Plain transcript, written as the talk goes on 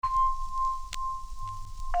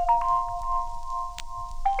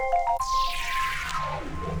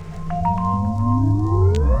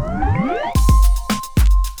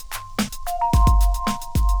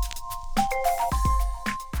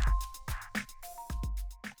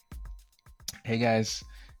Hey guys,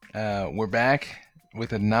 we're back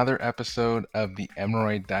with another episode of the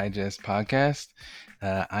Emerald Digest podcast.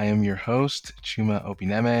 I am your host, Chuma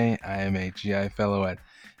Opineme. I am a GI fellow at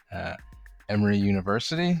uh, Emory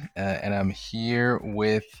University, and I'm here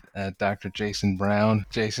with Dr. Jason Brown.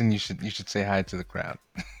 Jason, you should say hi to the crowd.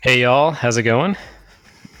 Hey y'all, how's it going?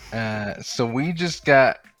 So we just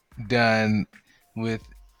got done with.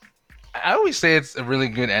 I always say it's a really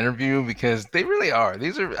good interview because they really are.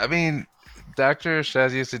 Dr.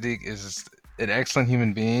 Shazia Siddique is an excellent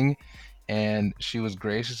human being, and she was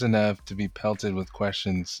gracious enough to be pelted with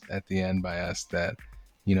questions at the end by us that,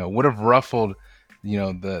 would have ruffled,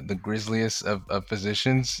 the grisliest of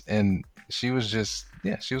physicians. And she was just,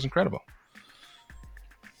 yeah, she was incredible.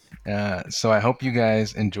 So I hope you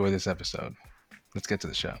guys enjoy this episode. Let's get to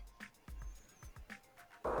the show.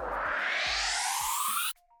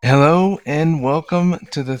 Hello and welcome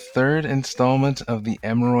to the third installment of the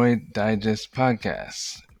Emerald Digest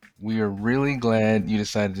podcast. We are really glad you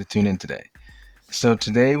decided to tune in today. So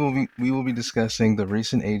today we will be discussing the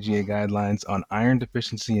recent AGA guidelines on iron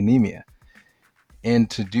deficiency anemia. And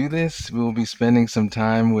to do this, we will be spending some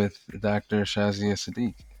time with Dr. Shazia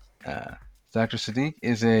Siddique. Uh, Dr. Siddique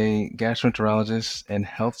is a gastroenterologist and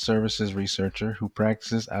health services researcher who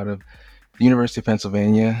practices out of the University of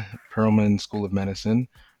Pennsylvania, Perelman School of Medicine.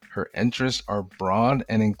 Her interests are broad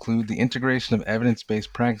and include the integration of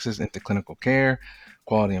evidence-based practices into clinical care,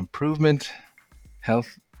 quality improvement,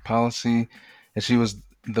 health policy, and she was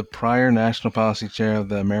the prior national policy chair of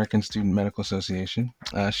the American Student Medical Association.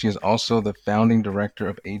 She is also the founding director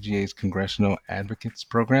of AGA's Congressional Advocates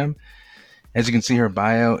Program. As you can see, her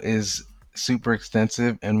bio is super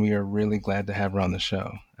extensive, and we are really glad to have her on the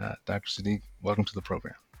show. Dr. Siddique, welcome to the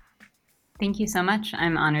program. Thank you so much.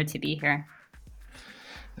 I'm honored to be here.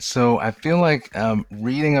 So I feel like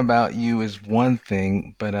reading about you is one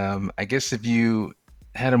thing, but I guess if you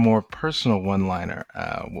had a more personal one-liner,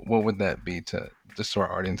 what would that be to just so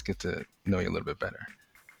our audience get to know you a little bit better?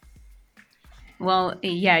 Well,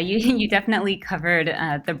 yeah, you definitely covered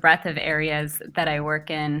the breadth of areas that I work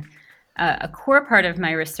in. A core part of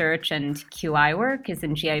my research and QI work is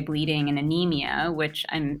in GI bleeding and anemia, which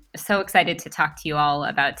I'm so excited to talk to you all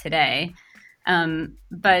about today.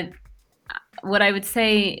 But what I would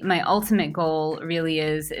say my ultimate goal really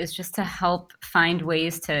is just to help find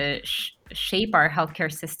ways to shape our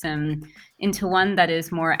healthcare system into one that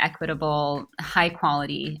is more equitable, high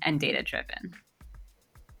quality, and data driven.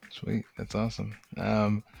 Sweet, that's awesome.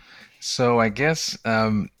 So I guess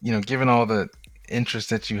given all the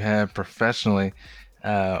interest that you have professionally,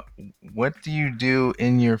 uh, what do you do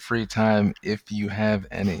in your free time if you have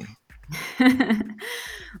any?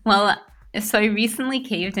 Well, so I recently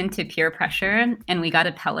caved into peer pressure and we got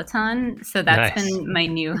a Peloton. So that's Nice. been my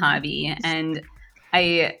new hobby. And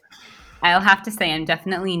I I'll have to say I'm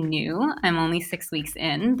definitely new. I'm only 6 weeks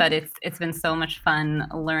in, but it's been so much fun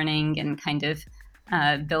learning and kind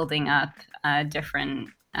of building up different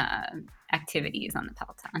activities on the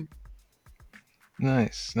Peloton.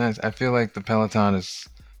 Nice, nice. I feel like the Peloton is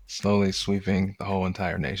slowly sweeping the whole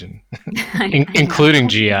entire nation. Including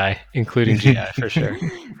GI for sure.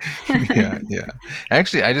 Yeah.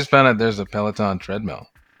 Actually, I just found out there's a Peloton treadmill.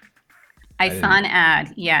 I saw an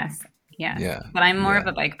ad. Yes. Yeah, But I'm more yeah. of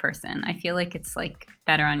a bike person. I feel like it's like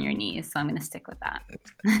better on your knees, so I'm going to stick with that.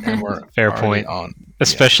 And we're Fair already point. on.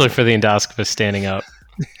 Especially for the endoscopist standing up.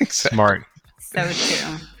 Exactly. Smart. So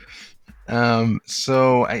true.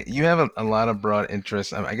 You have a lot of broad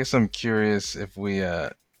interests. I guess I'm curious if we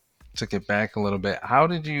took it back a little bit. How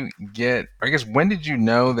did you get, or I guess when did you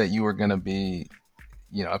know that you were going to be,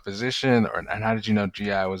 a physician, and how did you know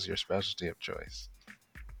GI was your specialty of choice?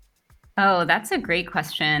 Oh, that's a great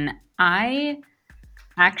question. My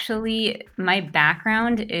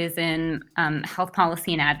background is in health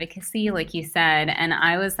policy and advocacy, like you said, and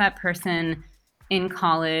I was that person in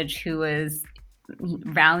college who was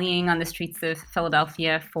rallying on the streets of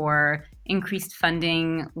Philadelphia for increased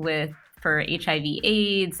funding for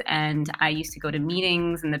HIV/AIDS, and I used to go to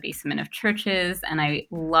meetings in the basement of churches, and I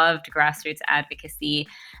loved grassroots advocacy.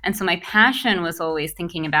 And so my passion was always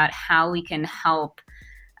thinking about how we can help,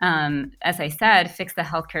 as I said, fix the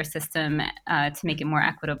healthcare system to make it more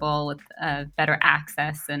equitable with better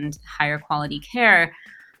access and higher quality care.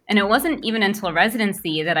 And it wasn't even until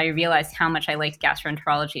residency that I realized how much I liked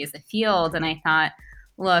gastroenterology as a field. And I thought,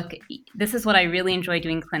 look, this is what I really enjoy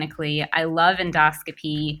doing clinically. I love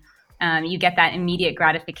endoscopy. You get that immediate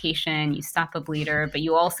gratification, you stop a bleeder, but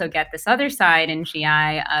you also get this other side in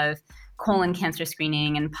GI of colon cancer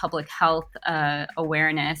screening and public health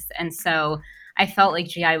awareness. And so I felt like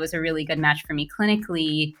GI was a really good match for me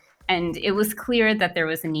clinically. And it was clear that there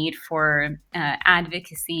was a need for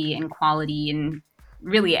advocacy and quality in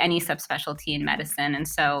really any subspecialty in medicine. And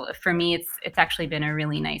so for me, it's actually been a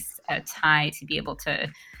really nice tie to be able to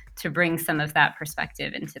bring some of that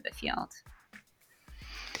perspective into the field.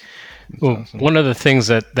 Well, awesome. One of the things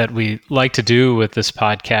that we like to do with this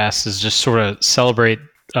podcast is just sort of celebrate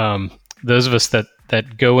those of us that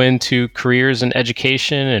go into careers in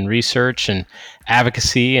education and research and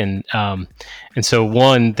advocacy, and so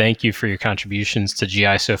one, thank you for your contributions to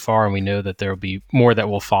GI so far, and we know that there will be more that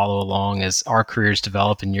will follow along as our careers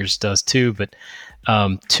develop, and yours does too. But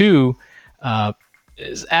two,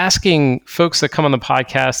 is asking folks that come on the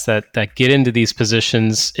podcast that get into these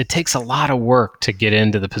positions. It takes a lot of work to get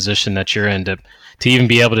into the position that you're in, to even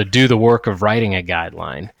be able to do the work of writing a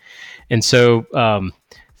guideline. And so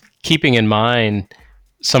keeping in mind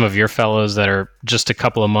some of your fellows that are just a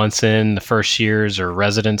couple of months in, the first years, or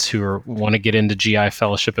residents who want to get into GI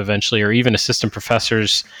fellowship eventually, or even assistant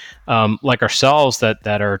professors like ourselves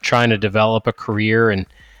that are trying to develop a career and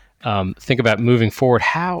think about moving forward.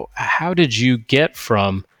 How did you get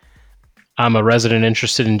from I'm a resident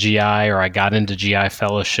interested in GI, or I got into GI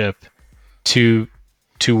fellowship, to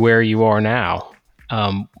where you are now?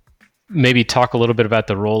 Maybe talk a little bit about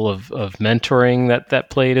the role of mentoring that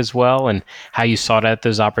played as well, and how you sought out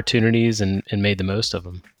those opportunities and made the most of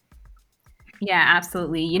them. Yeah,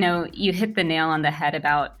 absolutely. You hit the nail on the head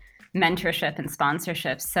about mentorship and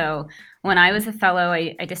sponsorship. So when I was a fellow,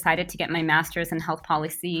 I decided to get my master's in health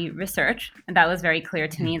policy research. And that was very clear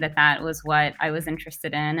to me that was what I was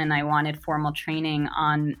interested in. And I wanted formal training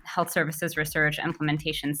on health services research,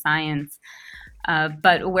 implementation science.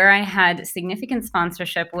 But where I had significant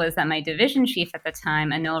sponsorship was that my division chief at the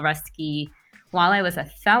time, Anil Rusky, while I was a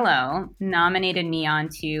fellow, nominated me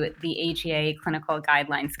onto the AGA Clinical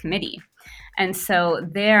Guidelines Committee. And so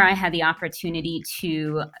there I had the opportunity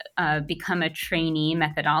to become a trainee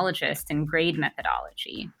methodologist in grade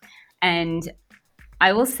methodology. And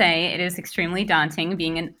I will say it is extremely daunting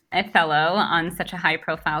being a fellow on such a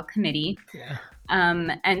high-profile committee. Yeah.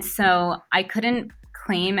 And so I couldn't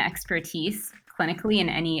claim expertise clinically in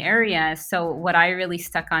any area. So what I really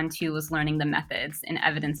stuck onto was learning the methods in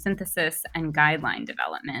evidence synthesis and guideline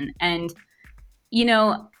development. And,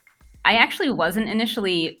 I actually wasn't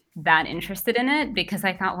initially that interested in it because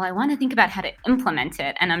I thought, well, I want to think about how to implement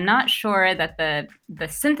it. And I'm not sure that the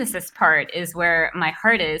synthesis part is where my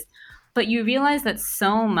heart is. But you realize that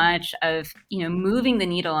so much of, moving the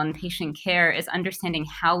needle on patient care is understanding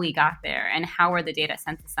how we got there and how are the data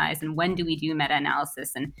synthesized and when do we do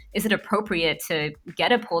meta-analysis, and is it appropriate to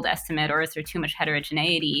get a pooled estimate, or is there too much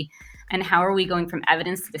heterogeneity? And how are we going from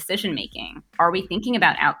evidence to decision making? Are we thinking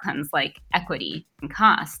about outcomes like equity and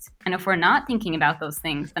cost? And if we're not thinking about those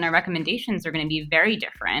things, then our recommendations are going to be very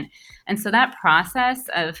different. And so that process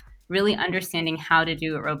of really understanding how to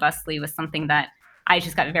do it robustly was something that I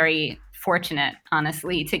just got very fortunate,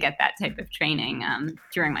 honestly, to get that type of training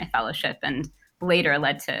during my fellowship, and later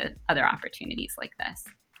led to other opportunities like this.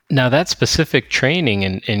 Now, that specific training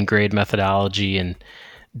in grade methodology and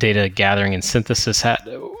data gathering and synthesis,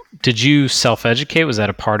 did you self-educate? Was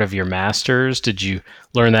that a part of your master's? Did you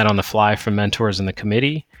learn that on the fly from mentors in the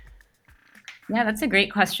committee? Yeah, that's a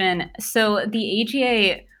great question. So the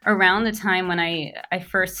AGA, around the time when I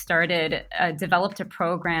first started, developed a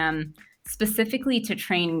program specifically to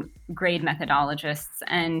train grade methodologists.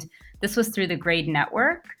 And this was through the Grade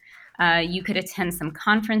Network. You could attend some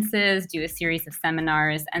conferences, do a series of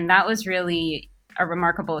seminars, and that was really a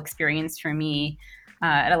remarkable experience for me.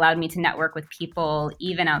 It allowed me to network with people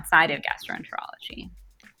even outside of gastroenterology.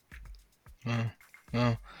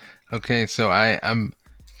 Oh. Okay, so I'm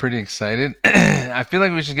pretty excited. I feel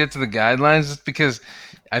like we should get to the guidelines, just because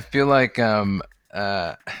I feel like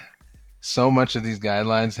so much of these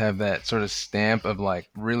guidelines have that sort of stamp of like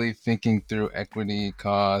really thinking through equity,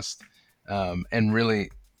 cost, and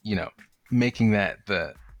really, making that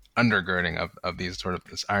the undergirding of these sort of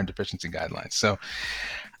this iron deficiency guidelines. So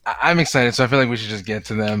I'm excited. So I feel like we should just get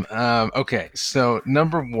to them. Okay. So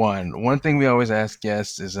number one thing we always ask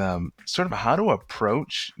guests is sort of how to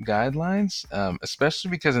approach guidelines,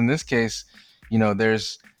 especially because in this case,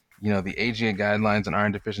 there's the AGA guidelines on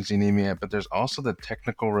iron deficiency anemia, but there's also the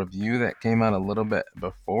technical review that came out a little bit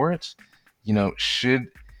before it. Should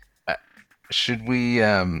we,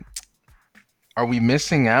 are we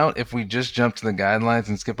missing out if we just jump to the guidelines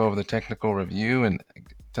and skip over the technical review? And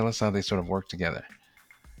tell us how they sort of work together.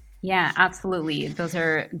 Yeah, absolutely. Those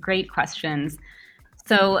are great questions.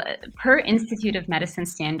 So per Institute of Medicine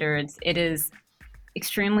standards, it is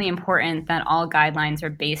extremely important that all guidelines are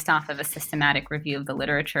based off of a systematic review of the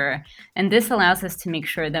literature. And this allows us to make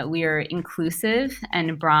sure that we are inclusive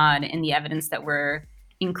and broad in the evidence that we're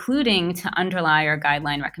including to underlie our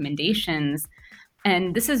guideline recommendations.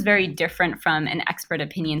 And this is very different from an expert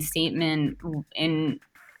opinion statement in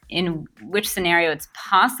which scenario it's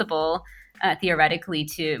possible theoretically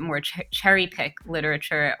to more cherry pick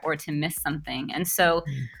literature or to miss something. And so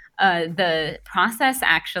the process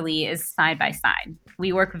actually is side by side.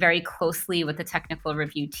 We work very closely with the technical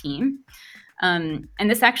review team. And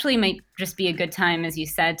this actually might just be a good time, as you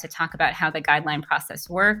said, to talk about how the guideline process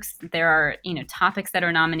works. There are, topics that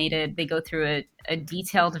are nominated. They go through a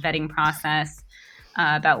detailed vetting process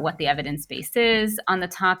about what the evidence base is on the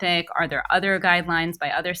topic. Are there other guidelines by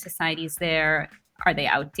other societies there? Are they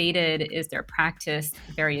outdated? Is there practice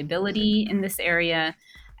variability in this area?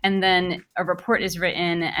 And then a report is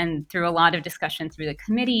written, and through a lot of discussion through the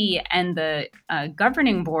committee and the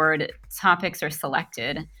governing board, topics are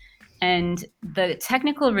selected. And the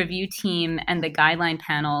technical review team and the guideline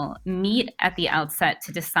panel meet at the outset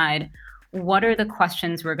to decide what are the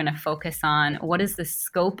questions we're going to focus on, what is the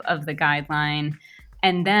scope of the guideline,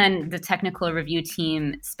 and then the technical review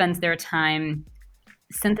team spends their time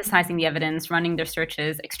synthesizing the evidence, running their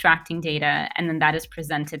searches, extracting data, and then that is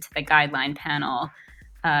presented to the guideline panel,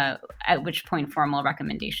 at which point formal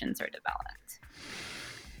recommendations are developed.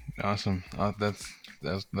 Awesome.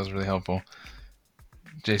 That's really helpful.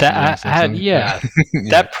 Jason,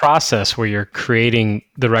 that process where you're creating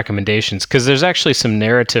the recommendations, because there's actually some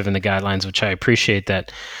narrative in the guidelines, which I appreciate,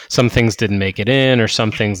 that some things didn't make it in or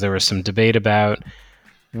some things there was some debate about.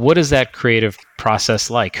 What is that creative process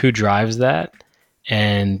like? Who drives that?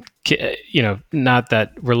 And, not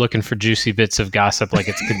that we're looking for juicy bits of gossip like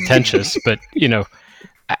it's contentious, but,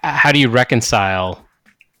 how do you reconcile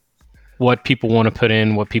what people want to put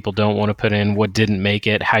in, what people don't want to put in, what didn't make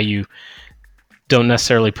it, how you don't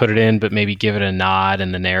necessarily put it in, but maybe give it a nod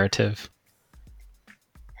in the narrative?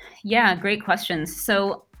 Yeah, great questions.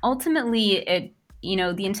 So ultimately,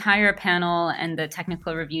 the entire panel and the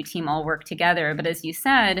technical review team all work together. But as you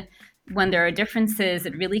said, when there are differences,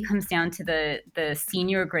 it really comes down to the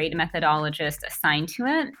senior grade methodologist assigned to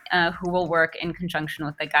it, who will work in conjunction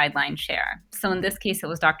with the guideline chair. So in this case, it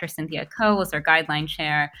was Dr. Cynthia Ko was our guideline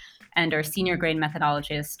chair, and our senior grade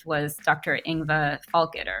methodologist was Dr. Ingva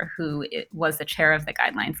Falketer, who was the chair of the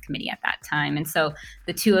guidelines committee at that time. And so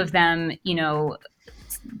the two of them,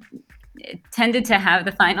 tended to have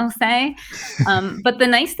the final say. But the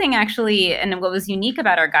nice thing actually, and what was unique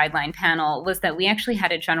about our guideline panel, was that we actually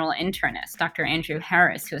had a general internist, Dr. Andrew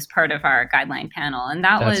Harris, who was part of our guideline panel. And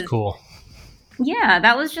that's cool. Yeah,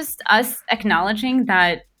 that was just us acknowledging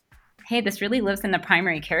that, hey, this really lives in the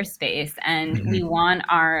primary care space, and we want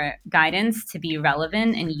our guidance to be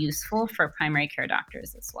relevant and useful for primary care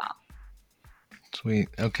doctors as well. Sweet.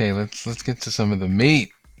 Okay, let's get to some of the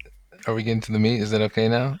meat. Are we getting to the meat? Is that okay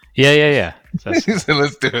now? Yeah. So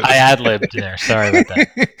let's do it. I ad-libbed there. Sorry about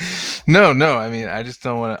that. No. I mean, I just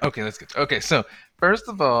don't want to. Okay, let's get. Okay, so first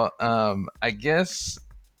of all, I guess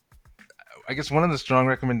one of the strong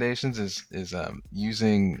recommendations is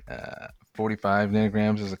using 45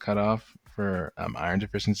 nanograms as a cutoff for iron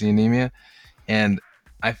deficiency anemia, and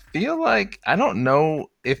I feel like I don't know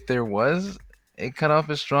if there was a cutoff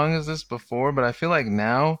as strong as this before, but I feel like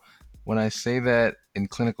now when I say that in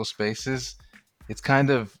clinical spaces, it's kind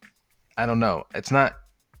of, I don't know, it's not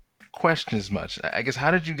questioned as much. I guess, how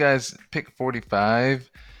did you guys pick 45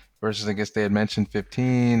 versus, I guess they had mentioned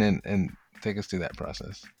 15, and take us through that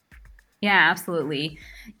process? Yeah, absolutely.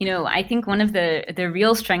 I think one of the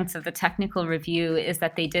real strengths of the technical review is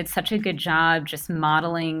that they did such a good job just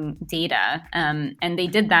modeling data, and they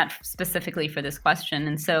did that specifically for this question.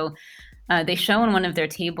 And so they show in one of their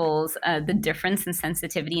tables the difference in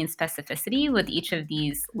sensitivity and specificity with each of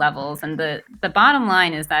these levels. And the bottom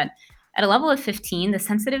line is that at a level of 15, the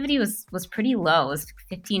sensitivity was pretty low. It was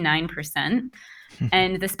 59%.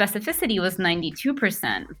 And the specificity was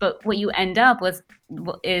 92%. But what you end up with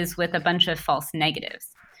is with a bunch of false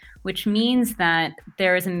negatives, which means that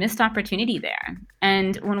there is a missed opportunity there.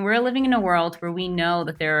 And when we're living in a world where we know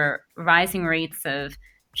that there are rising rates of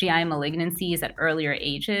GI malignancies at earlier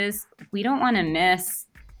ages, we don't want to miss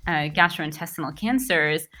gastrointestinal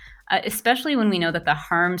cancers, especially when we know that the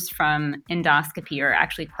harms from endoscopy are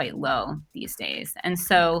actually quite low these days. And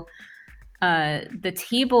so the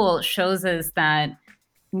table shows us that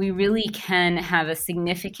we really can have a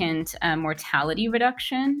significant mortality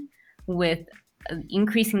reduction with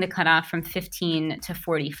increasing the cutoff from 15 to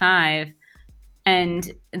 45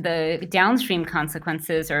 And the downstream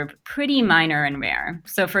consequences are pretty minor and rare.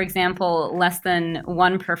 So, for example, less than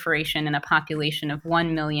one perforation in a population of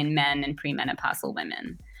 1 million men and premenopausal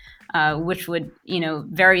women, which would,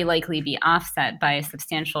 very likely be offset by a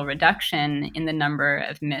substantial reduction in the number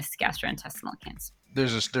of missed gastrointestinal cancers.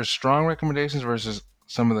 There's strong recommendations versus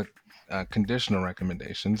some of the conditional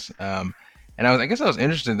recommendations. And I guess I was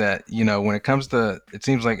interested that, when it comes to, it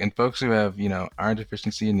seems like in folks who have, iron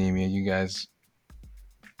deficiency anemia, you guys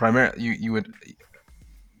primarily, you would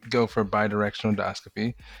go for bidirectional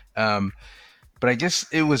endoscopy. But I guess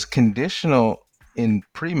it was conditional in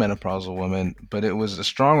premenopausal women, but it was a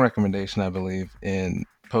strong recommendation, I believe, in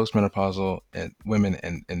postmenopausal women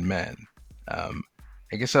and men. Um,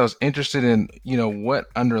 I guess I was interested in, what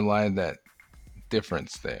underlied that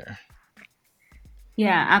difference there.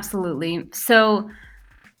 Yeah, absolutely. So,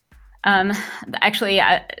 actually,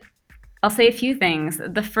 I'll say a few things.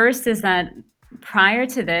 The first is that prior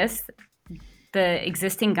to this, the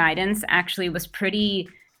existing guidance actually was pretty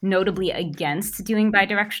notably against doing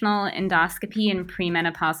bidirectional endoscopy in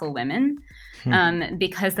premenopausal women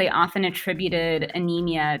because they often attributed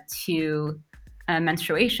anemia to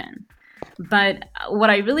menstruation. But what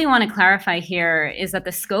I really want to clarify here is that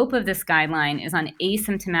the scope of this guideline is on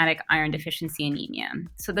asymptomatic iron deficiency anemia.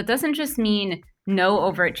 So that doesn't just mean no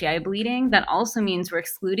overt GI bleeding, that also means we're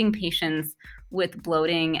excluding patients with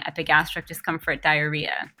bloating, epigastric discomfort,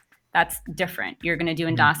 diarrhea. That's different. You're going to do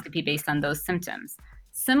endoscopy based on those symptoms.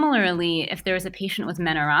 Similarly, if there's a patient with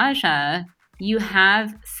menorrhagia, you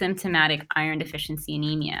have symptomatic iron deficiency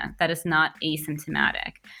anemia that is not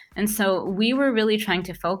asymptomatic. And so we were really trying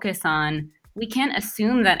to focus on, we can't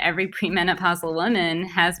assume that every premenopausal woman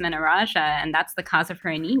has menorrhagia and that's the cause of her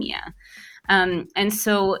anemia. And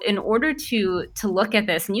so in order to look at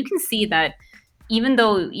this, and you can see that even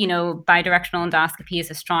though, bidirectional endoscopy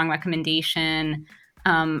is a strong recommendation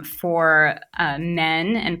for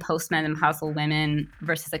men and postmenopausal women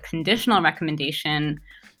versus a conditional recommendation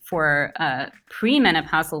for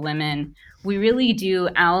premenopausal women, we really do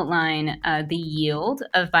outline the yield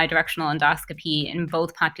of bidirectional endoscopy in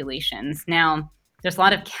both populations. Now, there's a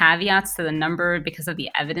lot of caveats to the number because of the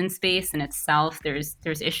evidence base in itself. There's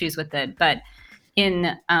issues with it, but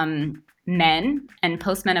in men and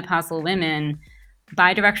postmenopausal women,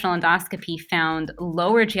 bidirectional endoscopy found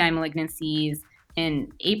lower GI malignancies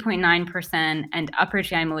in 8.9% and upper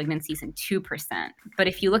GI malignancies in 2%. But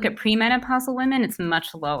if you look at premenopausal women, it's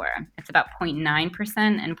much lower. It's about 0.9%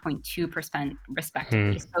 and 0.2%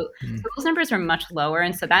 respectively. So those numbers are much lower.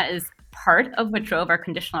 And so that is part of what drove our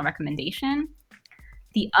conditional recommendation.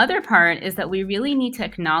 The other part is that we really need to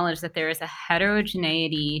acknowledge that there is a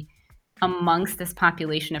heterogeneity amongst this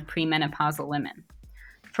population of premenopausal women.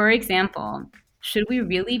 For example, should we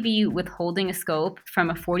really be withholding a scope from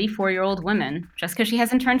a 44-year-old woman just because she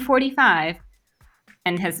hasn't turned 45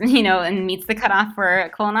 and has, and meets the cutoff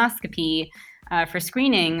for colonoscopy for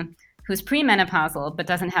screening, who's premenopausal but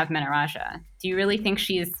doesn't have menorrhagia? Do you really think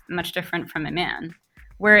she's much different from a man?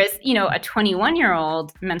 Whereas, a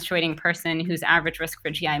 21-year-old menstruating person whose average risk for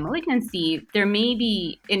GI malignancy, it may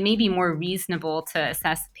be more reasonable to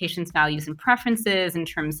assess patients' values and preferences in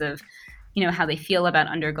terms of how they feel about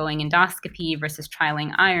undergoing endoscopy versus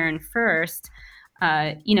trialing iron first.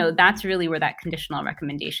 That's really where that conditional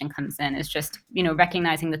recommendation comes in, is just,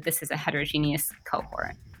 recognizing that this is a heterogeneous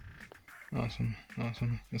cohort. Awesome.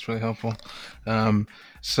 That's really helpful.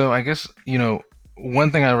 So I guess,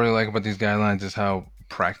 one thing I really like about these guidelines is how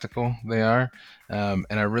practical they are. And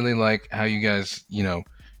I really like how you guys,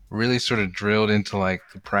 really sort of drilled into like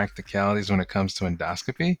the practicalities when it comes to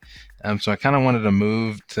endoscopy. So I kind of wanted to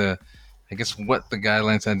move to, I guess, what the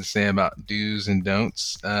guidelines had to say about do's and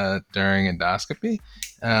don'ts during endoscopy.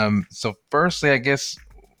 So firstly, I guess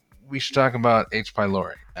we should talk H.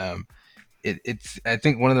 pylori. It's I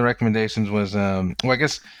think one of the recommendations was, I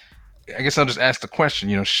guess I'll just ask the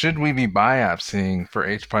question, should we be biopsying for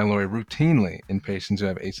H. pylori routinely in patients who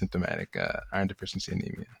have asymptomatic iron deficiency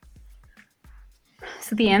anemia?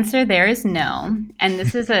 So the answer there is no, and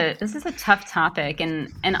this is a tough topic,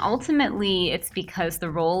 and ultimately it's because the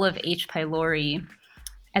role of H. pylori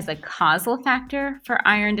as a causal factor for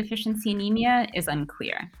iron deficiency anemia is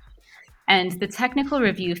unclear. And the technical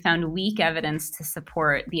review found weak evidence to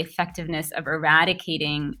support the effectiveness of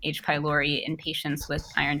eradicating H. pylori in patients with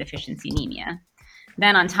iron deficiency anemia.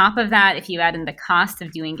 Then on top of that, if you add in the cost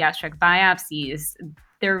of doing gastric biopsies,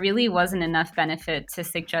 there really wasn't enough benefit to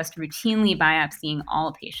suggest routinely biopsying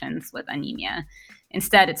all patients with anemia.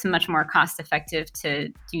 Instead, it's much more cost-effective to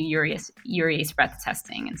do urease breath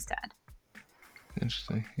testing instead.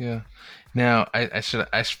 Interesting. Yeah. Now,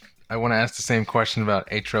 I I want to ask the same question about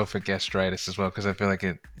atrophic gastritis as well, because I feel like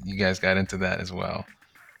you guys got into that as well.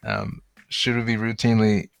 Should we be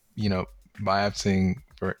routinely, biopsying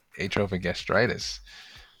for atrophic gastritis?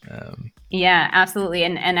 Yeah, absolutely.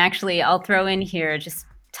 And actually, I'll throw in here just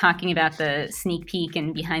talking about the sneak peek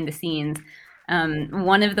and behind the scenes.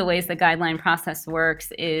 One of the ways the guideline process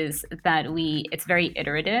works is that it's very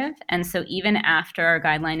iterative. And so even after our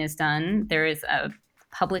guideline is done, there is a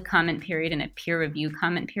public comment period and a peer review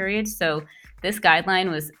comment period. So this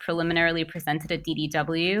guideline was preliminarily presented at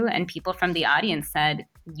DDW, and people from the audience said,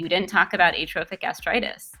 "You didn't talk about atrophic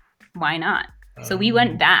gastritis. Why not?" So we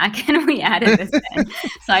went back and we added this in.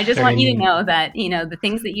 So I just want you to know that, the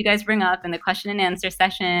things that you guys bring up in the question and answer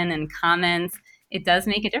session and comments, it does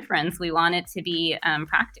make a difference. We want it to be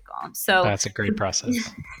practical. So that's a great process.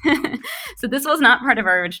 So this was not part of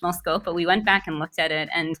our original scope, but we went back and looked at it.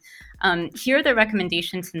 And here the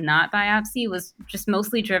recommendation to not biopsy was just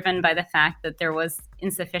mostly driven by the fact that there was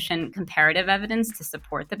insufficient comparative evidence to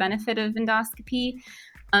support the benefit of endoscopy.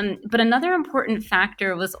 But another important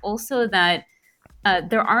factor was also that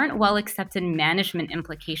there aren't well-accepted management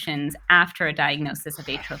implications after a diagnosis of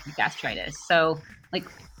atrophic gastritis. So,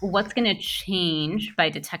 what's going to change by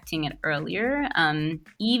detecting it earlier?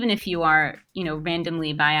 Even if you are,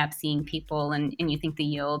 randomly biopsying people and you think the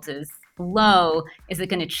yield is low, is it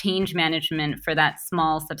going to change management for that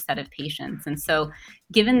small subset of patients? And so,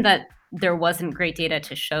 given that there wasn't great data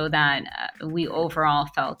to show that, we overall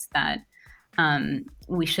felt that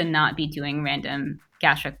we should not be doing random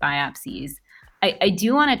gastric biopsies. I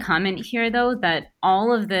do want to comment here, though, that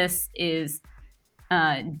all of this is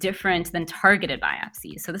different than targeted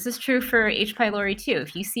biopsies. So this is true for H. pylori too.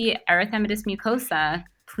 If you see erythematous mucosa,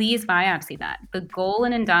 please biopsy that. The goal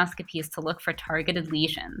in endoscopy is to look for targeted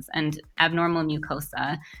lesions and abnormal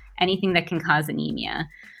mucosa, anything that can cause anemia.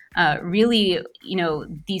 Really,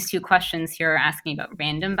 these two questions here are asking about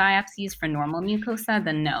random biopsies for normal mucosa,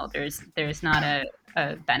 then no, there's not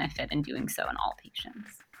a benefit in doing so in all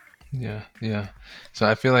patients. Yeah. So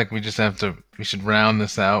I feel like we should round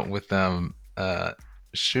this out with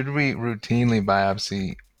should we routinely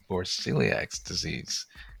biopsy for celiac disease?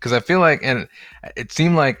 Because I feel like, and it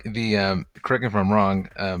seemed like correct me if I'm wrong,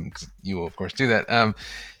 'cause you will of course do that.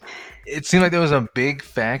 It seemed like there was a big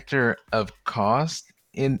factor of cost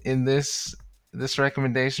in this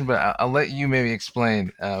recommendation, but I'll let you maybe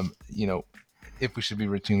explain, if we should be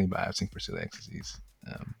routinely biopsying for celiac disease.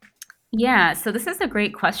 Yeah, so this is a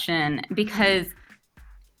great question because,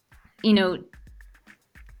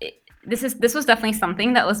 this was definitely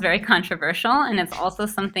something that was very controversial, and it's also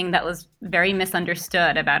something that was very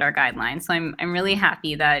misunderstood about our guidelines. So I'm really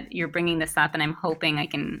happy that you're bringing this up, and I'm hoping I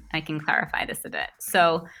can clarify this a bit.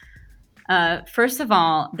 So first of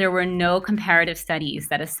all, there were no comparative studies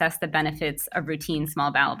that assessed the benefits of routine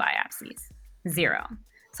small bowel biopsies. 0.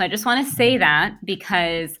 So I just want to say that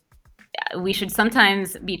because we should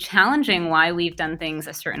sometimes be challenging why we've done things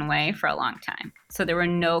a certain way for a long time. So there were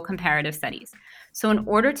no comparative studies. So in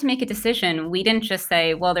order to make a decision, we didn't just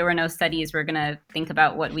say, well, there were no studies, we're going to think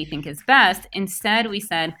about what we think is best. Instead, we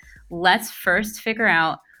said, let's first figure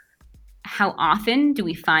out how often do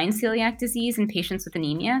we find celiac disease in patients with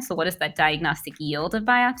anemia? So what is that diagnostic yield of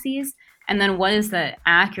biopsies? And then what is the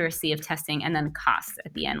accuracy of testing and then costs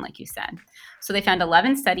at the end, like you said. So they found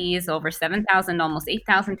 11 studies, over 7,000, almost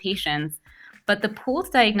 8,000 patients. But the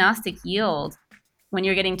pooled diagnostic yield, when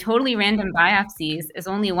you're getting totally random biopsies, is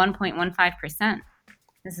only 1.15%.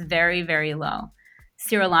 This is very, very low.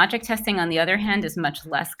 Serologic testing, on the other hand, is much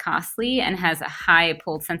less costly and has a high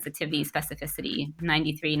pooled sensitivity specificity,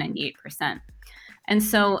 93, 98%. And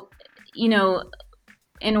so,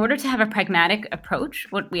 in order to have a pragmatic approach,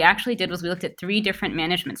 what we actually did was we looked at 3 different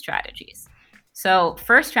management strategies. So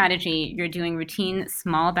first strategy, you're doing routine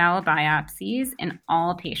small bowel biopsies in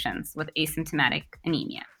all patients with asymptomatic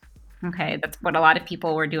anemia. Okay, that's what a lot of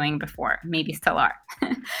people were doing before, maybe still are.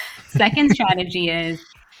 Second strategy is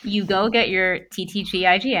you go get your TTG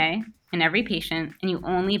IgA in every patient and you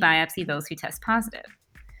only biopsy those who test positive.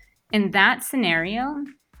 In that scenario,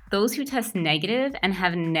 those who test negative and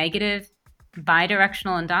have negative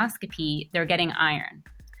bidirectional endoscopy, they're getting iron.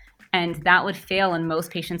 And that would fail in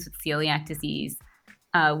most patients with celiac disease,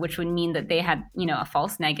 which would mean that they had, a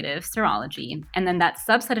false negative serology. And then that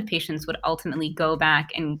subset of patients would ultimately go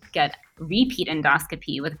back and get repeat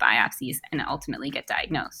endoscopy with biopsies and ultimately get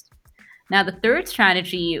diagnosed. Now, the third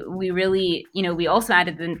strategy, we really, we also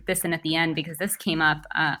added this in at the end because this came up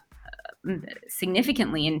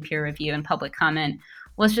significantly in peer review and public comment,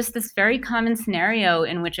 was just this very common scenario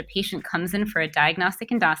in which a patient comes in for a diagnostic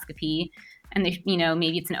endoscopy and they,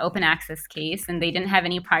 maybe it's an open access case and they didn't have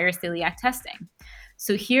any prior celiac testing.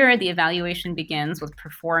 So here, the evaluation begins with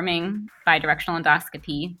performing bidirectional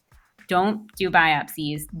endoscopy. Don't do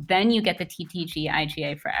biopsies. Then you get the TTG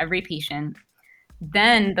IgA for every patient.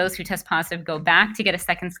 Then those who test positive go back to get a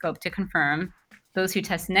second scope to confirm. Those who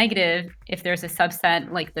test negative, if there's a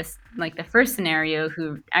subset like this, like the first scenario,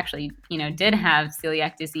 who actually did have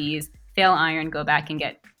celiac disease, fail iron, go back and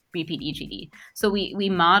get repeat EGD. So we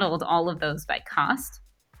modeled all of those by cost,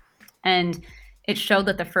 and it showed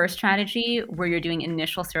that the first strategy, where you're doing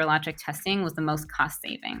initial serologic testing, was the most cost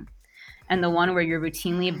saving. And the one where you're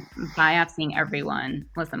routinely biopsying everyone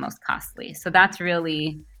was the most costly. So that's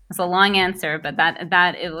really, it's a long answer, but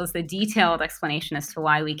that it was a detailed explanation as to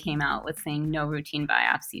why we came out with saying no routine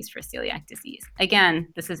biopsies for celiac disease. Again,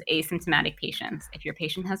 this is asymptomatic patients. If your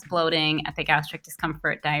patient has bloating, epigastric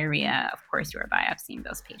discomfort, diarrhea, of course you are biopsying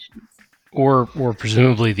those patients. Or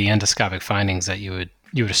presumably the endoscopic findings that you would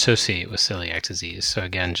associate with celiac disease. So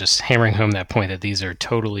again, just hammering home that point that these are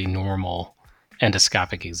totally normal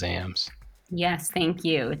endoscopic exams. Yes, thank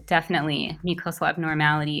you. Definitely mucosal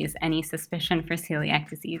abnormalities. Any suspicion for celiac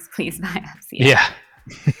disease, please biopsy. Yeah.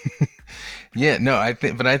 Yeah, no, I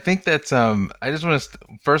think that's I just want to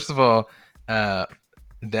first of all,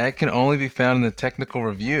 that can only be found in the technical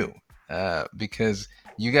review, because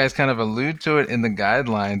you guys kind of allude to it in the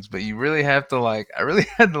guidelines, but you really have to I really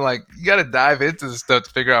had to you got to dive into this stuff to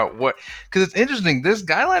figure out what, because it's interesting. This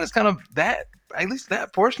guideline is kind of that, at least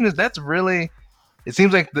that portion that's really, it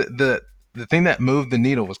seems like the thing that moved the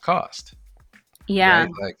needle was cost. Yeah.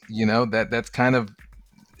 Right? That's kind of,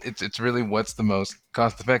 it's really what's the most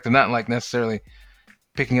cost effective, not necessarily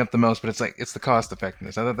picking up the most, but it's the cost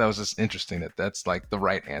effectiveness. I thought that was just interesting that's the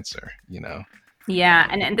right answer. Yeah,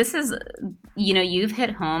 and this is, you've hit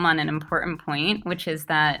home on an important point, which is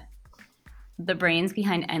that the brains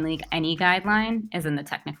behind any guideline is in the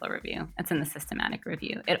technical review. It's in the systematic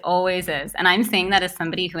review. It always is. And I'm saying that as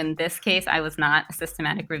somebody who, in this case, I was not a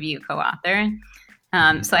systematic review co-author.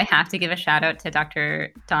 So I have to give a shout out to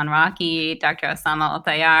Dr. Don Rocky, Dr. Osama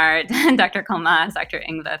Altayar, Dr. Kolmaz, Dr.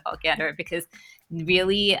 Ingve Falkeder, because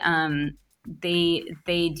really they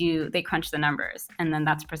crunch the numbers, and then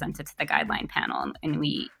that's presented to the guideline panel, and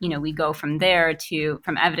we go from there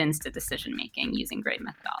from evidence to decision making using great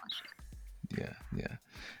methodology. Yeah.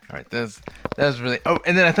 All right, that was really. Oh,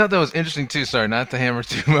 and then I thought that was interesting too. Sorry, not to hammer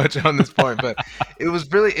too much on this point, but it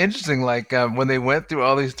was really interesting. When they went through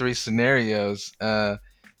all these three scenarios,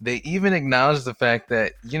 they even acknowledged the fact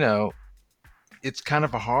that it's kind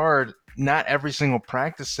of hard. Not every single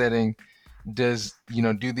practice setting does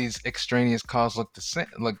do these extraneous causes look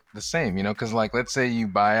the same. Because let's say you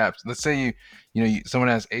biopsy. Let's say someone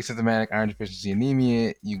has asymptomatic iron deficiency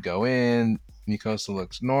anemia. You go in, mucosa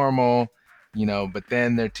looks normal. But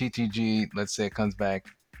then their TTG, let's say it comes back,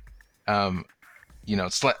 abnormal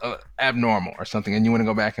or something, and you want to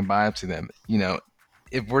go back and biopsy them.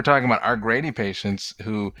 If we're talking about our Grady patients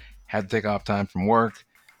who had to take off time from work,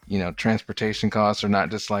 transportation costs are not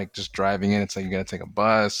just driving in. It's like you got to take a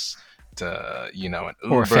bus to, an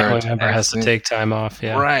Uber. Or a family member has to take time off.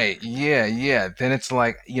 Yeah. Right. Yeah. Then it's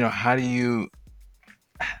how do you?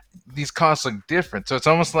 These costs look different, so it's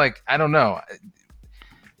almost like, I don't know.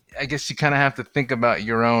 I guess you kind of have to think about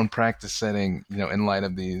your own practice setting, in light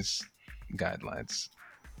of these guidelines.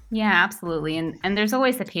 Yeah, absolutely. And there's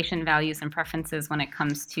always the patient values and preferences when it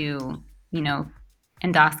comes to,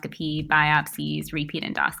 endoscopy, biopsies, repeat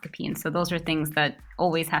endoscopy. And so those are things that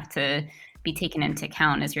always have to be taken into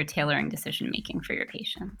account as you're tailoring decision making for your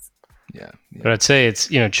patients. Yeah. But I'd say it's,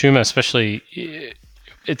 Chuma, especially,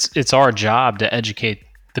 it's our job to educate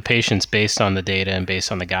the patients based on the data and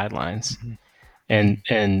based on the guidelines. Mm-hmm.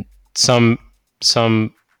 And some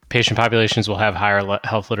patient populations will have higher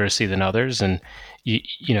health literacy than others, and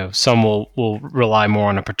some will rely more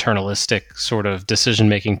on a paternalistic sort of decision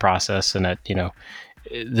making process. And that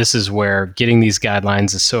this is where getting these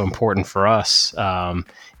guidelines is so important for us,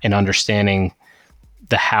 and understanding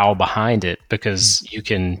the how behind it, because you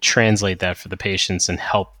can translate that for the patients and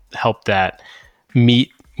help that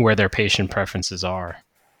meet where their patient preferences are.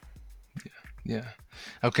 Yeah.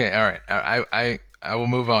 Okay. All right. I will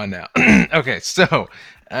move on now. Okay. So,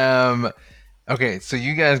 so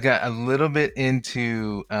you guys got a little bit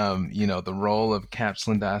into, the role of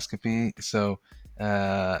capsule endoscopy. So,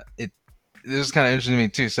 this is kind of interesting to me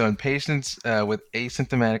too. So in patients with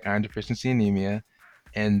asymptomatic iron deficiency anemia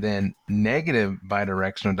and then negative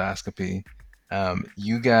bidirectional endoscopy,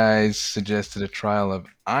 you guys suggested a trial of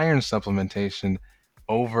iron supplementation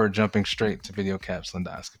over jumping straight to video capsule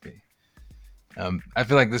endoscopy. I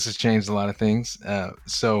feel like this has changed a lot of things.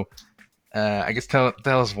 So I guess tell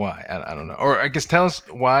us why. I don't know. Or I guess tell us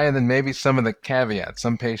why, and then maybe some of the caveats.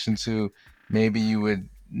 Some patients who maybe you would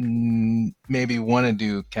maybe want to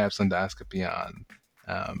do capsule endoscopy on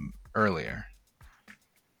earlier.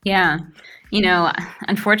 Yeah.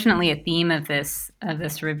 Unfortunately, a theme of this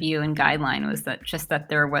review and guideline was that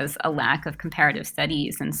there was a lack of comparative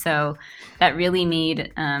studies, and so that really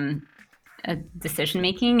made decision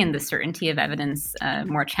making and the certainty of evidence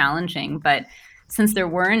more challenging. But since there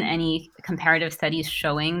weren't any comparative studies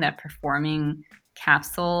showing that performing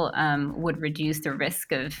capsule would reduce the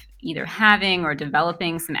risk of either having or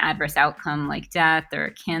developing some adverse outcome like death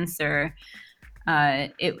or cancer,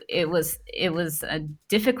 it was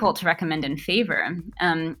difficult to recommend in favor.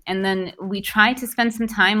 And then we tried to spend some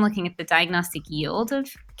time looking at the diagnostic yield of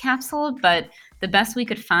capsule, but the best we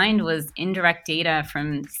could find was indirect data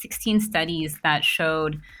from 16 studies that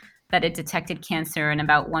showed that it detected cancer in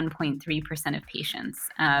about 1.3% of patients.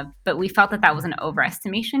 But we felt that was an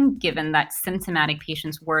overestimation given that symptomatic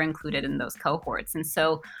patients were included in those cohorts. And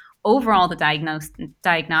so overall, the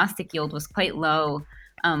diagnostic yield was quite low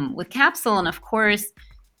with capsule. And of course,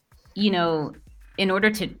 in order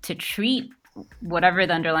to treat whatever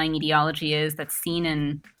the underlying etiology is that's seen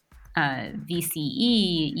in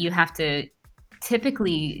VCE, you have to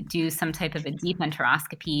typically do some type of a deep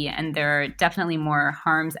enteroscopy, and there are definitely more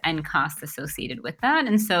harms and costs associated with that.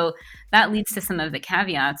 And so that leads to some of the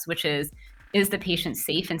caveats, which is the patient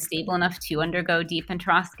safe and stable enough to undergo deep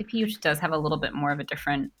enteroscopy, which does have a little bit more of a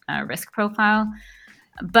different risk profile.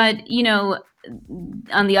 But,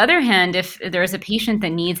 on the other hand, if there's a patient that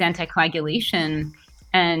needs anticoagulation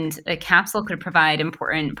and a capsule could provide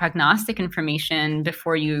important prognostic information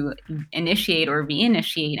before you initiate or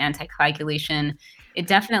reinitiate anticoagulation, it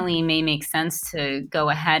definitely may make sense to go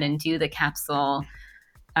ahead and do the capsule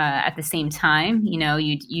at the same time.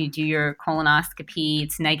 You do your colonoscopy,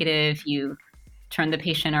 it's negative, you turn the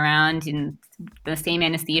patient around in the same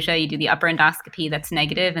anesthesia, you do the upper endoscopy that's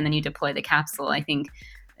negative, and then you deploy the capsule. I think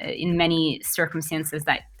in many circumstances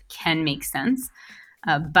that can make sense.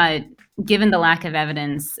 But given the lack of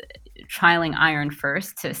evidence, trialing iron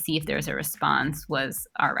first to see if there's a response was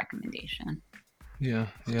our recommendation. Yeah,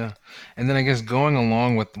 yeah. And then I guess going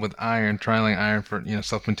along with iron, trialing iron for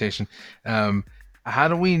supplementation, how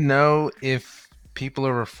do we know if people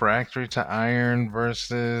are refractory to iron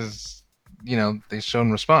versus they've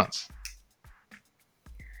shown response?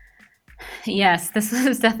 Yes, this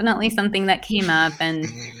was definitely something that came up, and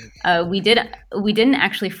we didn't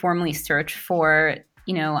actually formally search for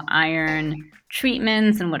iron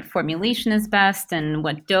treatments and what formulation is best and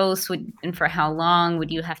what dose would and for how long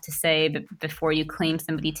would you have to say before you claim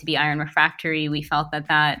somebody to be iron refractory. We felt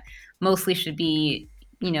that mostly should be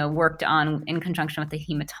worked on in conjunction with the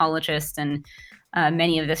hematologist, and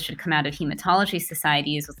many of this should come out of hematology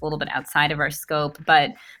societies. It's a little bit outside of our scope,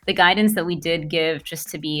 but the guidance that we did give, just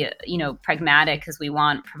to be pragmatic, because we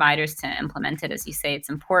want providers to implement it, as you say, it's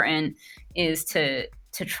important, is to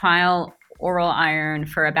trial oral iron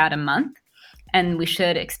for about a month, and we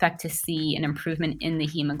should expect to see an improvement in the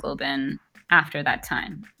hemoglobin after that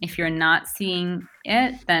time. If you're not seeing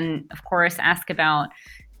it, then of course ask about,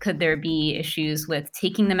 could there be issues with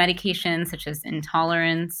taking the medication, such as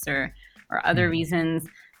intolerance or other reasons,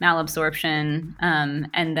 malabsorption,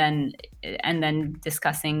 and then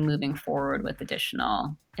discussing moving forward with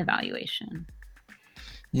additional evaluation.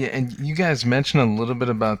 Yeah, and you guys mentioned a little bit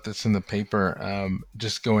about this in the paper,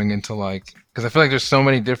 just going into because I feel like there's so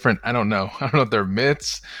many different, I don't know if they're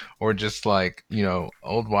myths or just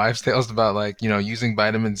old wives' tales about using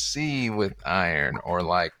vitamin C with iron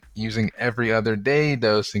or using every other day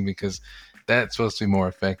dosing because that's supposed to be more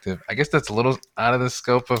effective. I guess that's a little out of the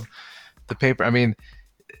scope of the paper. I mean,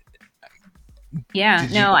 yeah,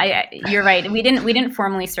 no, you're right. We didn't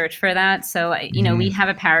formally search for that. So, we have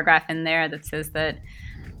a paragraph in there that says that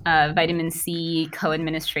vitamin C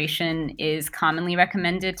co-administration is commonly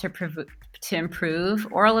recommended to improve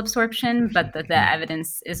oral absorption, but the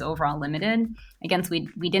evidence is overall limited. Again,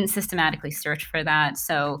 we didn't systematically search for that,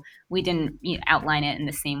 so we didn't outline it in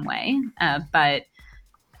the same way. But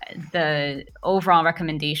the overall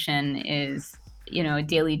recommendation is a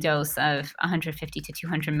daily dose of 150 to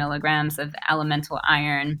 200 milligrams of elemental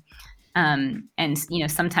iron. And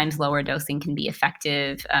sometimes lower dosing can be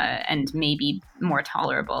effective and maybe more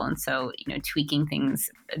tolerable. And so tweaking things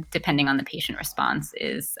depending on the patient response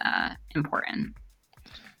is important.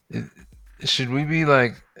 Should we be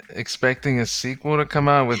expecting a sequel to come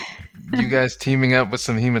out with you guys teaming up with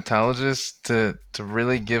some hematologists to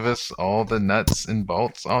really give us all the nuts and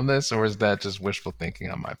bolts on this, or is that just wishful thinking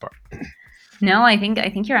on my part? No, I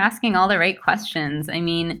think you're asking all the right questions. I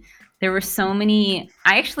mean, there were so many.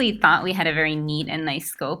 I actually thought we had a very neat and nice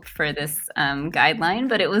scope for this guideline,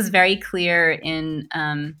 but it was very clear in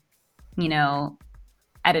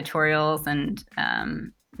editorials and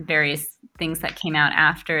various things that came out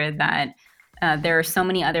after that, there are so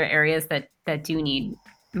many other areas that do need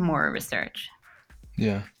more research.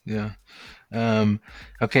 Yeah, yeah.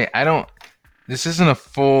 Okay, I don't. This isn't a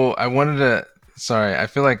full. I wanted to. Sorry, I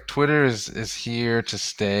feel like Twitter is here to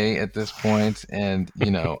stay at this point, and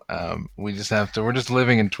we just have to. We're just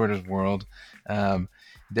living in Twitter's world. Um,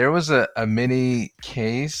 there was a mini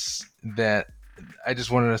case that I just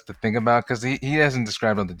wanted us to think about because he hasn't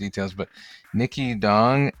described all the details, but Nikki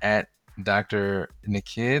Dong at Dr.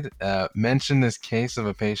 Nikid mentioned this case of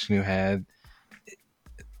a patient who had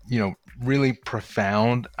really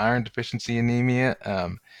profound iron deficiency anemia.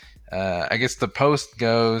 I guess the post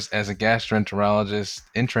goes, as a gastroenterologist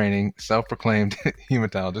in training, self-proclaimed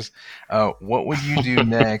hematologist, what would you do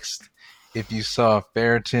next if you saw a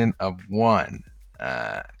ferritin of 1?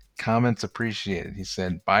 Comments appreciated. He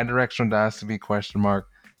said, bidirectional endoscopy, question mark,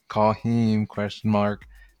 call heme, question mark,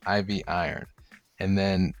 IV iron. And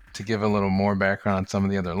then to give a little more background on some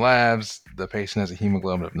of the other labs, the patient has a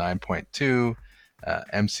hemoglobin of 9.2,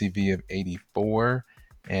 MCV of 84,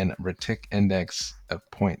 and retic index of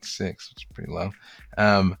 0.6, which is pretty low.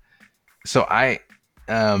 So I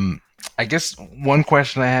guess one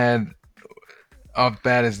question I had off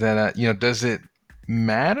bat is that does it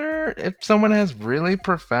matter if someone has really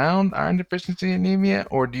profound iron deficiency anemia,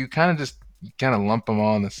 or do you kind of lump them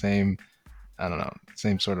all in the same, I don't know,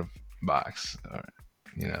 same sort of box, or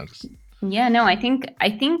just Yeah, no, I think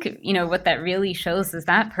what that really shows is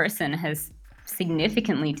that person has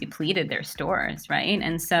significantly depleted their stores, right?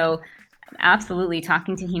 And so absolutely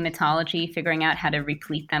talking to hematology, figuring out how to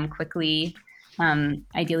replete them quickly,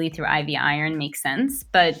 ideally through IV iron, makes sense.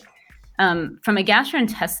 But from a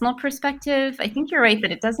gastrointestinal perspective, I think you're right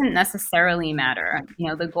that it doesn't necessarily matter.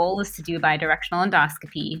 The goal is to do bidirectional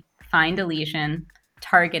endoscopy, find a lesion,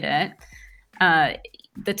 target it.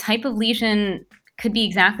 The type of lesion could be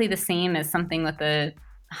exactly the same as something with a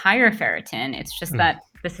higher ferritin. It's just that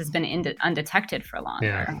this has been undetected for longer.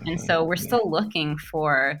 Yeah. And so we're still looking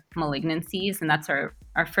for malignancies, and that's our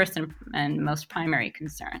first and most primary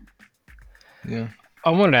concern. Yeah.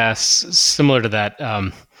 I wanted to ask, similar to that,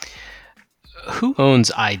 who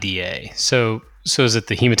owns IDA? So is it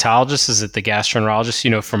the hematologist? Is it the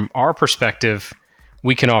gastroenterologist? From our perspective,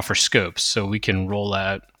 we can offer scopes. So we can roll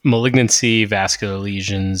out malignancy, vascular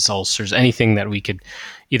lesions, ulcers, anything that we could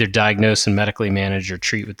either diagnose and medically manage or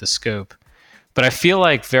treat with the scope. But I feel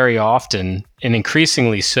like very often, and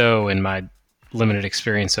increasingly so in my limited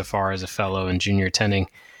experience so far as a fellow and junior attending,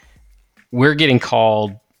 we're getting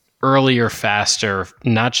called earlier, faster,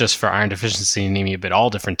 not just for iron deficiency anemia, but all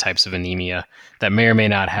different types of anemia that may or may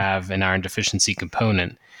not have an iron deficiency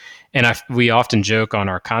component. And we often joke on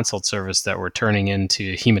our consult service that we're turning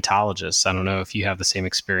into hematologists. I don't know if you have the same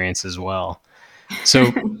experience as well. So,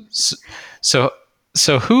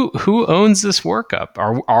 so who owns this workup?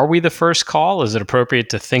 Are we the first call? Is it appropriate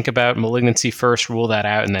to think about malignancy first, rule that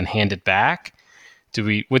out, and then hand it back?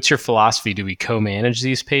 What's your philosophy? Do we co-manage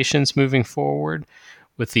these patients moving forward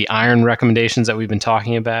with the iron recommendations that we've been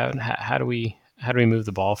talking about? How do we move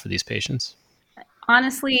the ball for these patients?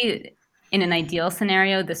 Honestly, in an ideal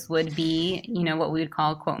scenario, this would be, what we would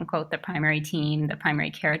call, quote unquote, the primary team, the primary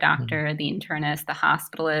care doctor, the internist, the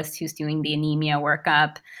hospitalist who's doing the anemia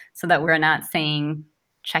workup, so that we're not saying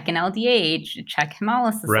check an LDH, check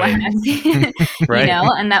hemolysis labs, Right.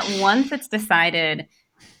 And that once it's decided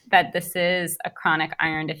that this is a chronic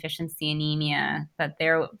iron deficiency anemia,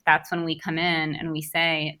 that's when we come in and we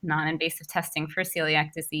say non-invasive testing for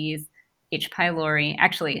celiac disease, H. pylori.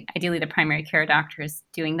 Actually, ideally, the primary care doctor is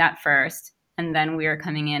doing that first, and then we are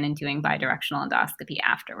coming in and doing bidirectional endoscopy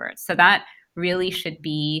afterwards. So that really should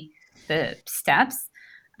be the steps.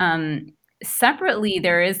 Separately,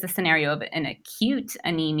 there is the scenario of an acute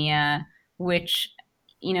anemia, which,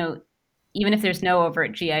 even if there's no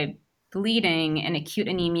overt GI bleeding, and acute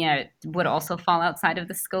anemia would also fall outside of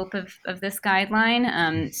the scope of this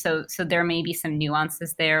guideline. So there may be some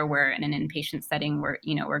nuances there where in an inpatient setting we're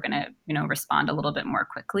going to respond a little bit more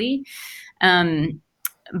quickly.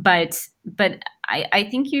 But I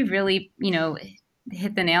think you've really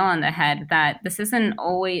hit the nail on the head that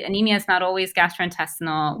anemia is not always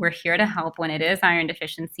gastrointestinal. We're here to help when it is iron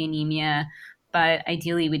deficiency anemia, but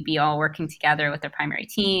ideally we'd be all working together with the primary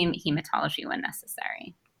team, hematology when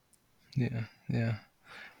necessary. Yeah.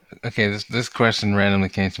 Okay, this question randomly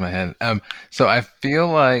came to my head. So I feel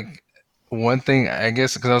like one thing, I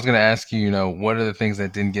guess, because I was going to ask you, what are the things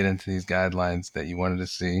that didn't get into these guidelines that you wanted to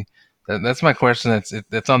see? That's my question.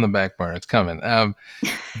 That's on the back burner. It's coming.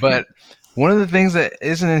 But one of the things that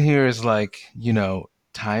isn't in here is like,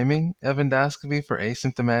 timing of endoscopy for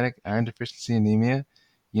asymptomatic iron deficiency anemia?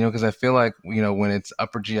 Because I feel like, when it's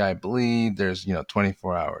upper GI bleed, there's,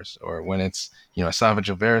 24 hours, or when it's,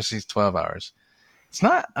 esophageal varices, 12 hours. It's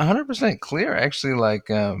not 100% clear, actually, like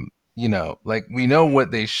we know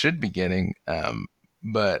what they should be getting,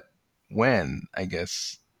 but when, I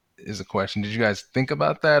guess, is a question. Did you guys think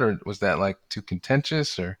about that, or was that like too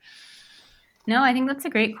contentious, or? No, I think that's a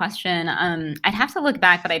great question. I'd have to look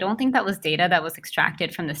back, but I don't think that was data that was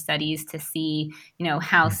extracted from the studies to see,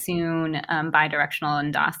 how soon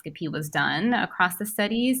bidirectional endoscopy was done across the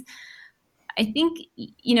studies. I think,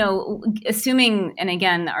 assuming, and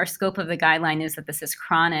again, our scope of the guideline is that this is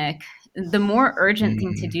chronic, the more urgent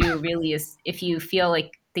thing to do really is, if you feel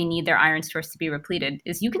like they need their iron stores to be repleted,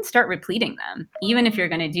 is you can start repleting them, even if you're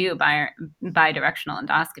going to do bidirectional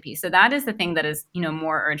endoscopy. So that is the thing that is,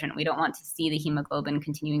 more urgent. We don't want to see the hemoglobin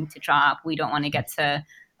continuing to drop. We don't want to get to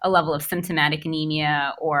a level of symptomatic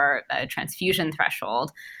anemia or a transfusion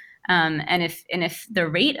threshold. And if the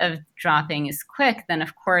rate of dropping is quick, then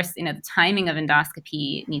of course, the timing of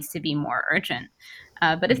endoscopy needs to be more urgent.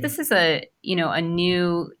 But if this is a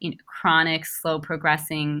new chronic, slow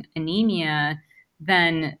progressing anemia,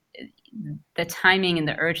 then the timing and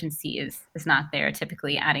the urgency is not there.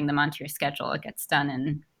 Typically, adding them onto your schedule, it gets done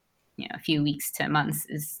in a few weeks to months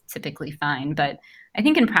is typically fine. But I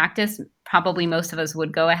think in practice, probably most of us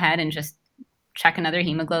would go ahead and just check another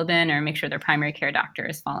hemoglobin or make sure their primary care doctor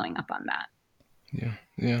is following up on that.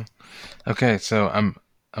 Yeah. Okay, so I'm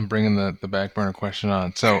bringing the back burner question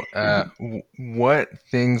on. So, what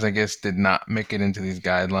things, I guess, did not make it into these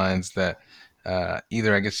guidelines that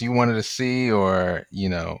either, I guess, you wanted to see, or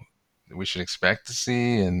we should expect to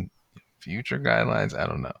see in future guidelines? I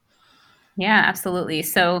don't know. Yeah, absolutely.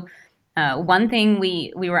 So one thing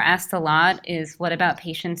we were asked a lot is, what about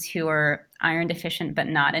patients who are iron deficient but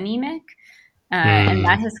not anemic? And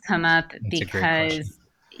that has come up That's a great question.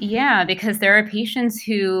 because there are patients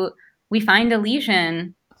who we find a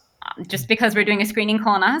lesion just because we're doing a screening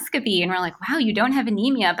colonoscopy and we're like, wow, you don't have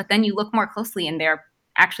anemia, but then you look more closely and they're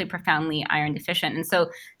actually profoundly iron deficient. And so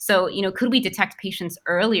could we detect patients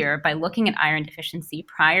earlier by looking at iron deficiency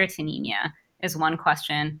prior to anemia is one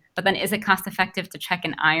question. But then, is it cost effective to check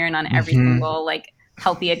an iron on every Hmm. single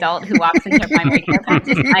healthy adult who walks into a primary care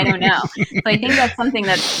practice? I don't know. So I think that's something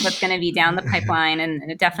that's going to be down the pipeline,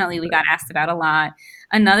 and definitely we got asked about a lot.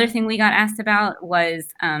 Another thing we got asked about was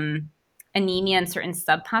anemia in certain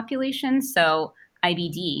subpopulations. So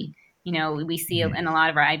IBD, we see in a lot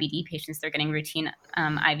of our IBD patients, they're getting routine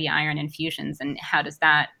IV iron infusions. And how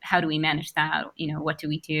do we manage that? What do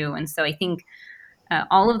we do? And so I think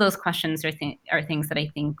all of those questions are things that I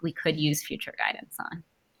think we could use future guidance on.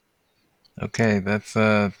 Okay, that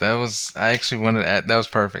was, I actually wanted to add, that was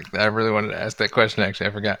perfect. I really wanted to ask that question, actually.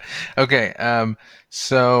 I forgot. Okay,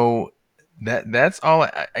 so that's all.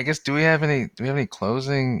 I guess, do we have any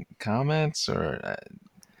closing comments, or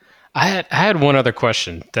I had one other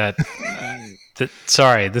question that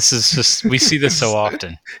sorry, this is just, we see this so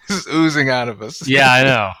often. this is oozing out of us. Yeah, I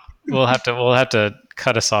know. We'll have to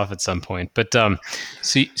cut us off at some point. But so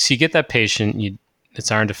you get that patient, it's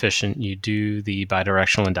iron deficient. You do the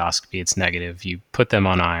bidirectional endoscopy. It's negative. You put them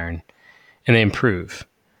on iron, and they improve.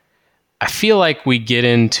 I feel like we get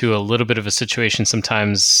into a little bit of a situation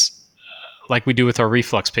sometimes, like we do with our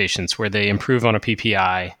reflux patients, where they improve on a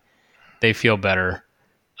PPI, they feel better,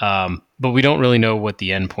 but we don't really know what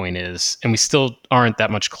the endpoint is, and we still aren't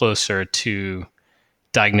that much closer to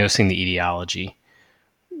diagnosing the etiology.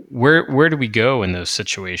 Where do we go in those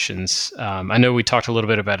situations? I know we talked a little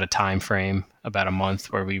bit about a time frame, about a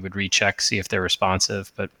month, where we would recheck, see if they're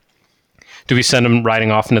responsive. But do we send them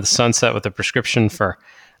riding off into the sunset with a prescription for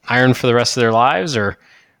iron for the rest of their lives, or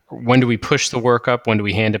when do we push the workup? When do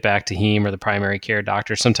we hand it back to heme or the primary care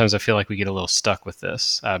doctor? Sometimes I feel like we get a little stuck with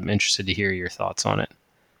this. I'm interested to hear your thoughts on it.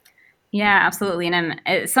 Yeah, absolutely. And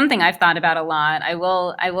it's something I've thought about a lot. I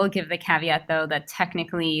will give the caveat though that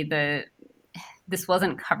technically this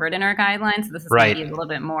wasn't covered in our guidelines. So this is going to Right. be a little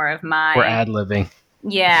bit more of We're my, ad-libbing.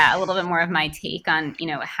 yeah, a little bit more of my take on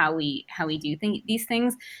how we do these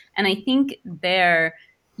things. And I think there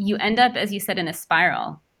you end up, as you said, in a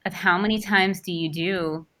spiral of how many times do you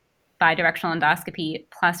do bidirectional endoscopy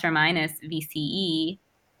plus or minus VCE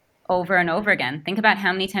over and over again. Think about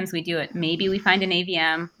how many times we do it. Maybe we find an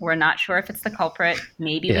AVM. We're not sure if it's the culprit.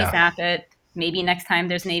 Maybe we Yeah. zap it. Maybe next time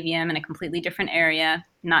there's an AVM in a completely different area.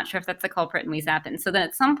 Not sure if that's the culprit, and we zap it. And so then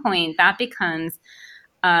at some point that becomes,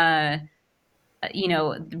 really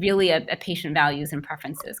a patient values and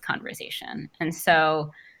preferences conversation. And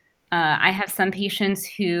so I have some patients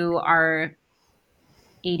who are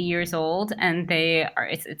 80 years old, and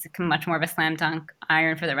it's much more of a slam dunk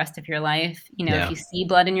iron for the rest of your life. If you see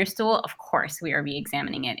blood in your stool, of course we are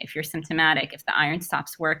re-examining it. If you're symptomatic, if the iron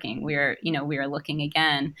stops working, we are looking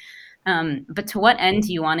again. But to what end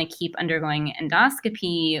do you want to keep undergoing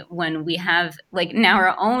endoscopy when we have now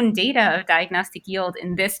our own data of diagnostic yield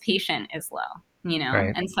in this patient is low,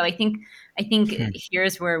 Right. And so I think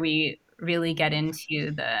here's where we really get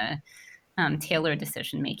into the tailored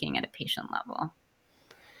decision making at a patient level.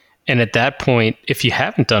 And at that point, if you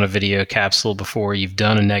haven't done a video capsule before, you've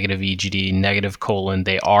done a negative EGD, negative colon,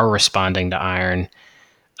 they are responding to iron.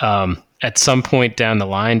 At some point down the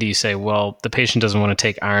line, do you say, well, the patient doesn't want to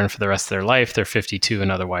take iron for the rest of their life, they're 52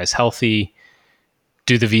 and otherwise healthy,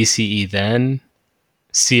 do the VCE then,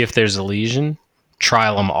 see if there's a lesion,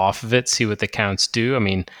 trial them off of it, see what the counts do? I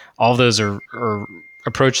mean, all those are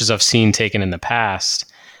approaches I've seen taken in the past,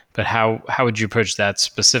 but how would you approach that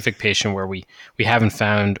specific patient where we haven't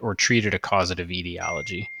found or treated a causative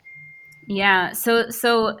etiology? Yeah,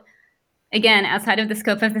 so again, outside of the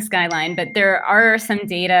scope of this guideline, but there are some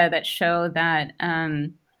data that show that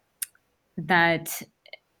that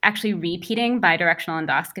actually repeating bidirectional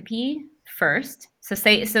endoscopy first. So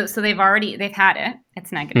they've had it.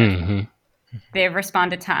 It's negative. Mm-hmm. They've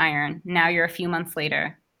responded to iron. Now you're a few months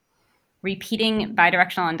later. Repeating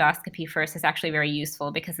bidirectional endoscopy first is actually very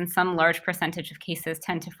useful because in some large percentage of cases,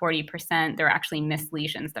 10 to 40%, they're actually missed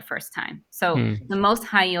lesions the first time. So the most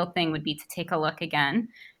high yield thing would be to take a look again.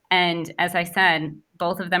 And as I said,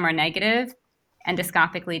 both of them are negative.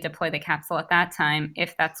 Endoscopically deploy the capsule at that time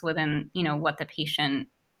if that's within, what the patient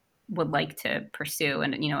would like to pursue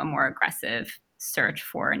and, a more aggressive search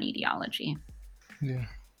for an etiology. Yeah.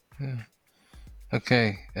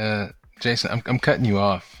 Okay. Jason, I'm cutting you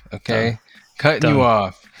off. Okay. Cutting you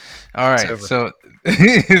off. All right. So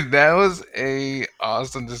that was a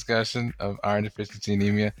awesome discussion of iron deficiency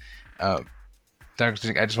anemia. Dr.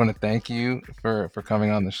 Siddique, I just want to thank you for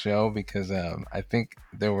coming on the show because I think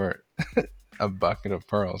there were a bucket of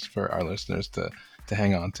pearls for our listeners to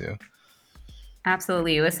hang on to.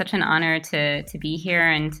 Absolutely. It was such an honor to be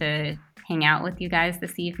here and to hang out with you guys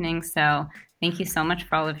this evening. So thank you so much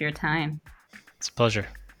for all of your time. It's a pleasure.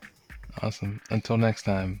 Awesome. Until next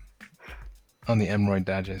time on the Emeroid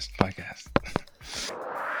Digest podcast.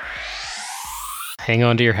 Hang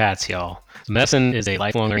on to your hats, y'all. Medicine is a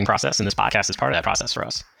lifelong learning process, and this podcast is part of that process for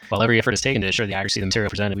us. While every effort is taken to ensure the accuracy of the material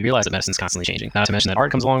presented, we realize that medicine is constantly changing, not to mention that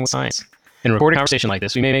art comes along with science. In a recorded conversation like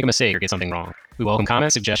this, we may make a mistake or get something wrong. We welcome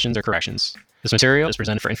comments, suggestions, or corrections. This material is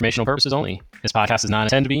presented for informational purposes only. This podcast is not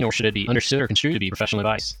intended to be, nor should it be understood or construed to be professional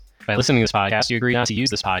advice. By listening to this podcast, you agree not to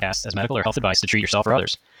use this podcast as medical or health advice to treat yourself or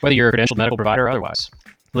others, whether you're a credentialed medical provider or otherwise.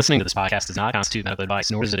 Listening to this podcast does not constitute medical advice,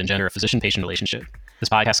 nor does it engender a physician-patient relationship. This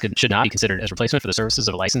podcast should not be considered as replacement for the services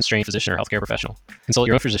of a licensed trained physician or healthcare professional. Consult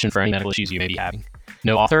your own physician for any medical issues you may be having.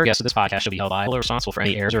 No author or guest of this podcast shall be held liable or responsible for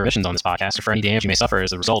any errors or omissions on this podcast or for any damage you may suffer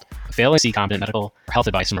as a result of failing to seek competent medical or health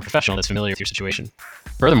advice from a professional that's familiar with your situation.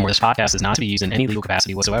 Furthermore, this podcast is not to be used in any legal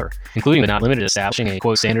capacity whatsoever, including but not limited to establishing a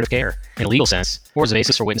quote standard of care in a legal sense or as a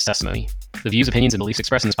basis for witness testimony. The views, opinions, and beliefs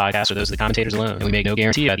expressed in this podcast are those of the commentators alone, and we make no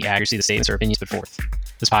guarantee about the accuracy of the statements or opinions put forth.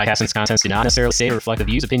 This podcast and its contents do not necessarily state or reflect the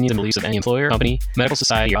views, opinions, and beliefs of any employer, company, medical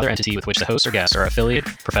society, or other entity with which the host or guests are affiliated,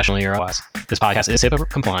 professionally or otherwise. This podcast is HIPAA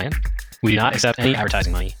compliant. We do not accept any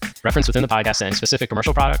advertising money. Reference within the podcast to any specific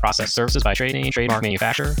commercial product, process, services by trade name, trademark,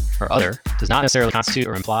 manufacturer, or other does not necessarily constitute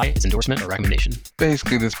or imply its endorsement or recommendation.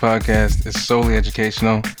 Basically, this podcast is solely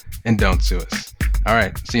educational, and don't sue us. All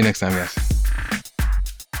right. See you next time, guys.